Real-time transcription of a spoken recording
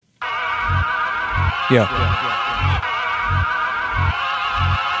Yeah.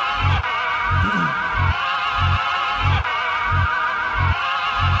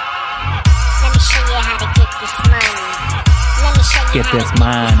 Let me show you how to get this money. Let me show you Get how this to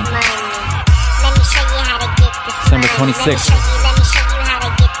money. get this money. Let me show you how to get this December money. 26th. Let me show you how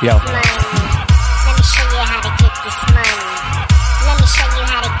to get this Yo. money. Let me show you how to get this money. Let me show you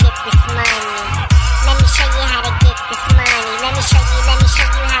how to get this money. Let me show you how to get this money. Let me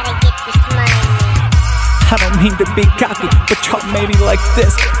show you how to get this money. I don't mean to be cocky, but y'all maybe like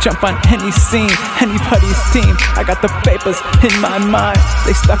this. Jump on any scene, anybody's team. I got the papers in my mind,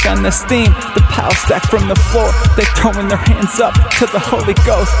 they stuck on the steam. The pile stacked from the floor, they throwing their hands up to the Holy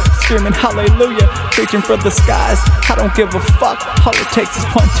Ghost, screaming hallelujah, reaching for the skies. I don't give a fuck, all it takes is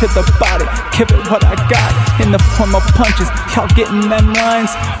one to the body. Give it what I got, in the form of punches. Y'all getting them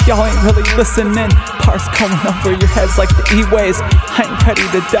lines? Y'all ain't really listening. Parts going over your heads like the E-waves. I ain't ready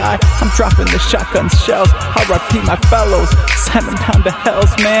to die, I'm dropping the shotgun shells. I repeat my fellows, send them down to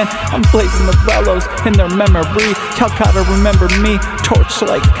hells, man. I'm blazing the bellows in their memory. Y'all gotta remember me.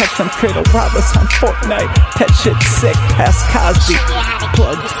 Torchlight, catch them cradle robbers on Fortnite. That shit's sick, ask Cosby.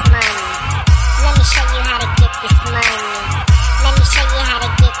 Plug. Let me show you how to get this money. Let me show you how to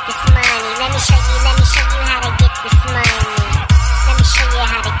get this money. Let me show you how to get this money. Let me show you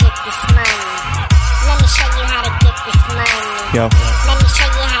how to get this money. Let me show you how to get this money. Yo. Let me show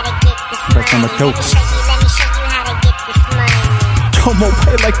you how to get this money. Verse number 2. Let me show you how to get this money. Throw 'em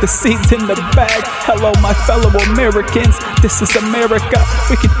away like the seeds in the bag. Hello, my fellow Americans, this is America.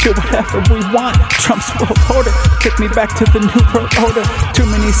 We can do whatever we want. Trump's world order, kick me back to the new world order. Too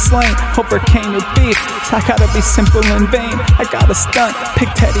many slain over cane or beef, so I gotta be simple and vain. I gotta stunt,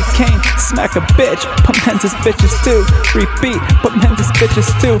 pick Teddy Kane, smack a bitch, but men's is bitches too. Repeat, but men's is bitches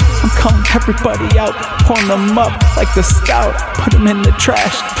too. I'm calling everybody out, pouring them up like the stout. Put them in the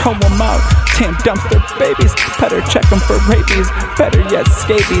trash, throw them out. Damn dumpster babies, better check them for rabies. Better yet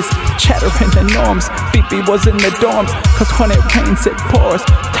scabies, chattering the norms. BP was in the dorms, cause when it rains it pours.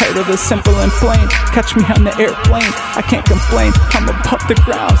 Tired of the simple and plain, catch me on the airplane. I can't complain, I'm above the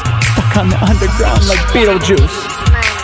ground, stuck on the underground like Beetlejuice.